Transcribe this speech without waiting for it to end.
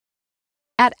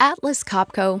At Atlas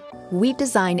Copco, we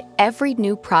design every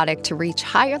new product to reach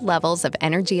higher levels of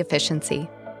energy efficiency.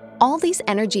 All these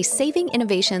energy-saving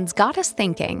innovations got us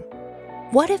thinking,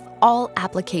 what if all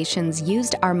applications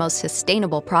used our most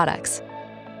sustainable products?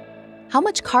 How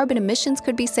much carbon emissions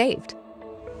could be saved?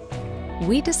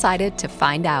 We decided to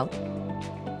find out.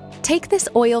 Take this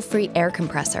oil-free air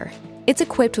compressor. It's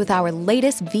equipped with our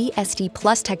latest VSD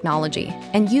Plus technology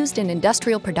and used in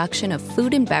industrial production of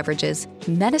food and beverages,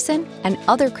 medicine, and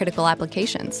other critical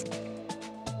applications.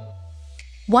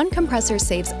 One compressor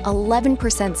saves 11%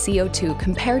 CO2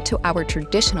 compared to our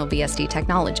traditional VSD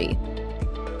technology.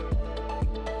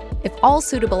 If all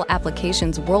suitable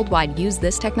applications worldwide use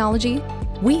this technology,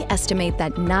 we estimate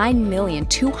that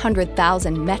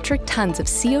 9,200,000 metric tons of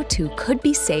CO2 could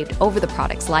be saved over the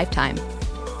product's lifetime.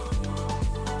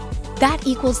 That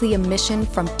equals the emission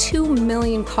from 2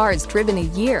 million cars driven a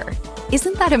year.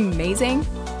 Isn't that amazing?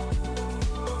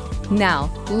 Now,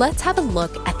 let's have a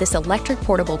look at this electric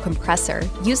portable compressor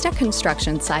used at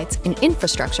construction sites and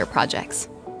infrastructure projects.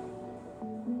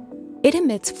 It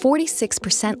emits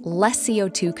 46% less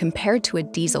CO2 compared to a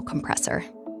diesel compressor.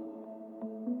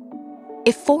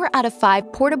 If 4 out of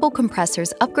 5 portable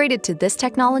compressors upgraded to this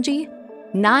technology,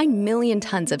 9 million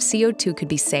tons of CO2 could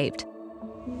be saved.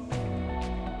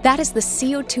 That is the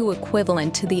CO2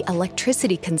 equivalent to the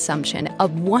electricity consumption of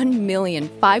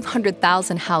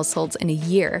 1,500,000 households in a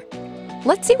year.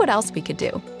 Let's see what else we could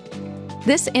do.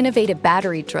 This innovative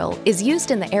battery drill is used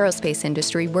in the aerospace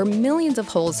industry where millions of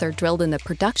holes are drilled in the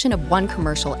production of one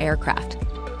commercial aircraft.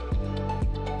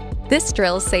 This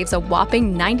drill saves a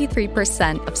whopping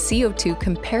 93% of CO2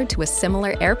 compared to a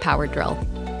similar air-powered drill.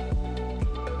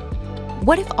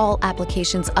 What if all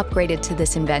applications upgraded to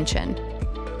this invention?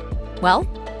 Well,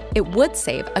 it would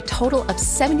save a total of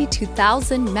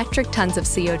 72,000 metric tons of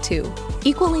CO2,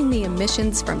 equaling the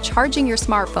emissions from charging your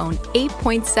smartphone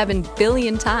 8.7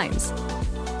 billion times.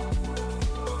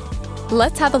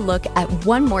 Let's have a look at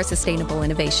one more sustainable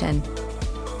innovation.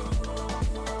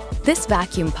 This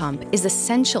vacuum pump is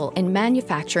essential in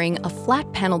manufacturing of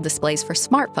flat panel displays for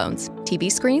smartphones,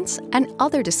 TV screens, and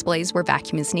other displays where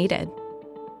vacuum is needed.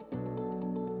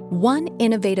 One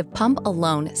innovative pump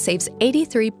alone saves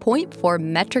 83.4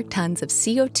 metric tons of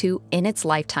CO2 in its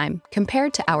lifetime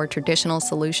compared to our traditional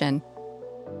solution.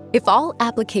 If all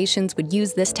applications would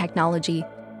use this technology,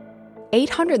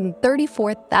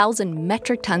 834,000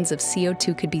 metric tons of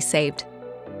CO2 could be saved.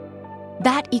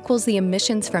 That equals the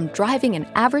emissions from driving an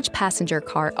average passenger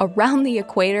car around the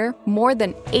equator more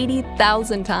than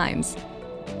 80,000 times.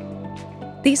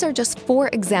 These are just 4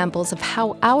 examples of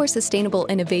how our sustainable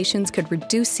innovations could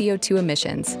reduce CO2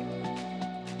 emissions.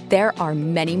 There are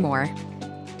many more.